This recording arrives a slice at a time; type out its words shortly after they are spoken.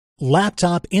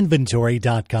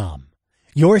LaptopInventory.com,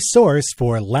 your source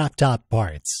for laptop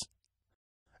parts.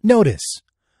 Notice,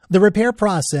 the repair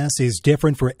process is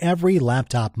different for every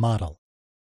laptop model.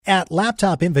 At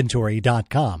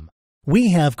LaptopInventory.com,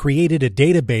 we have created a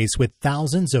database with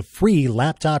thousands of free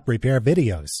laptop repair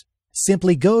videos.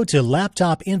 Simply go to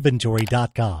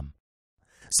LaptopInventory.com.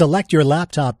 Select your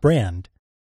laptop brand,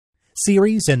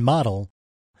 series and model,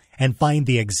 and find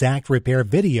the exact repair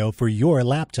video for your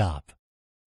laptop.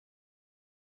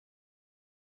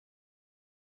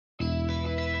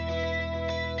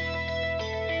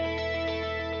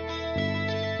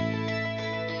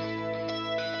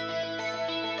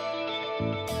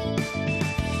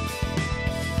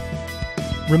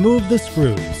 Remove the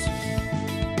screws.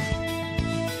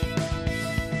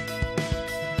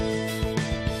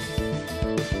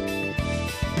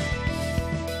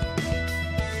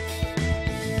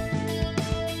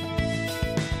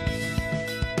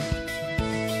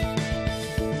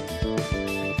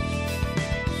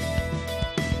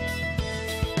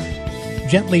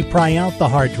 Gently pry out the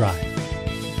hard drive.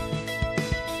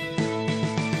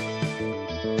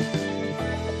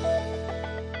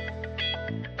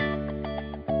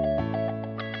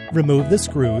 Remove the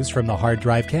screws from the hard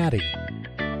drive caddy.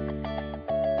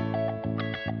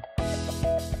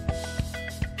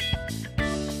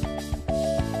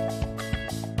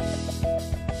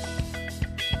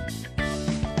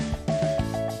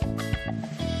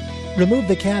 Remove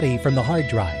the caddy from the hard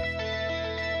drive.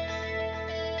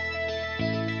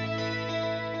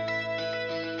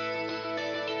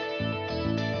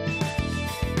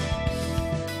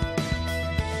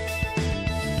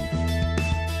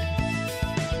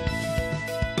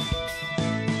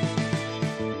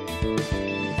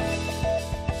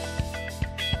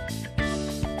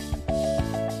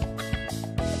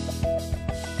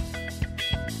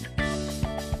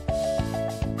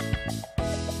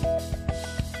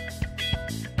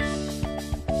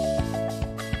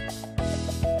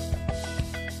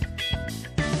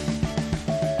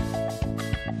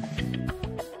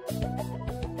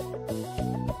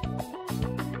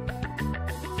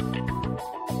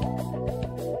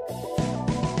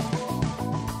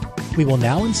 We will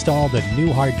now install the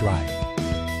new hard drive.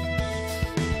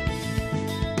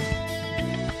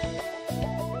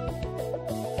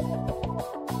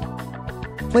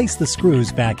 Place the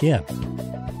screws back in.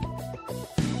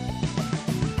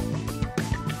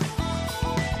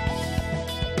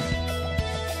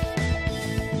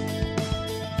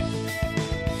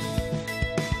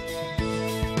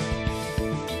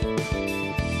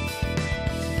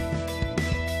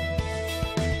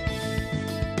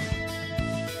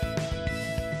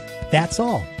 That's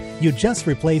all. You just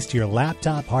replaced your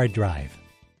laptop hard drive.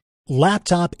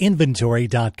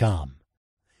 LaptopInventory.com,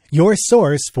 your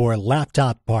source for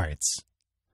laptop parts.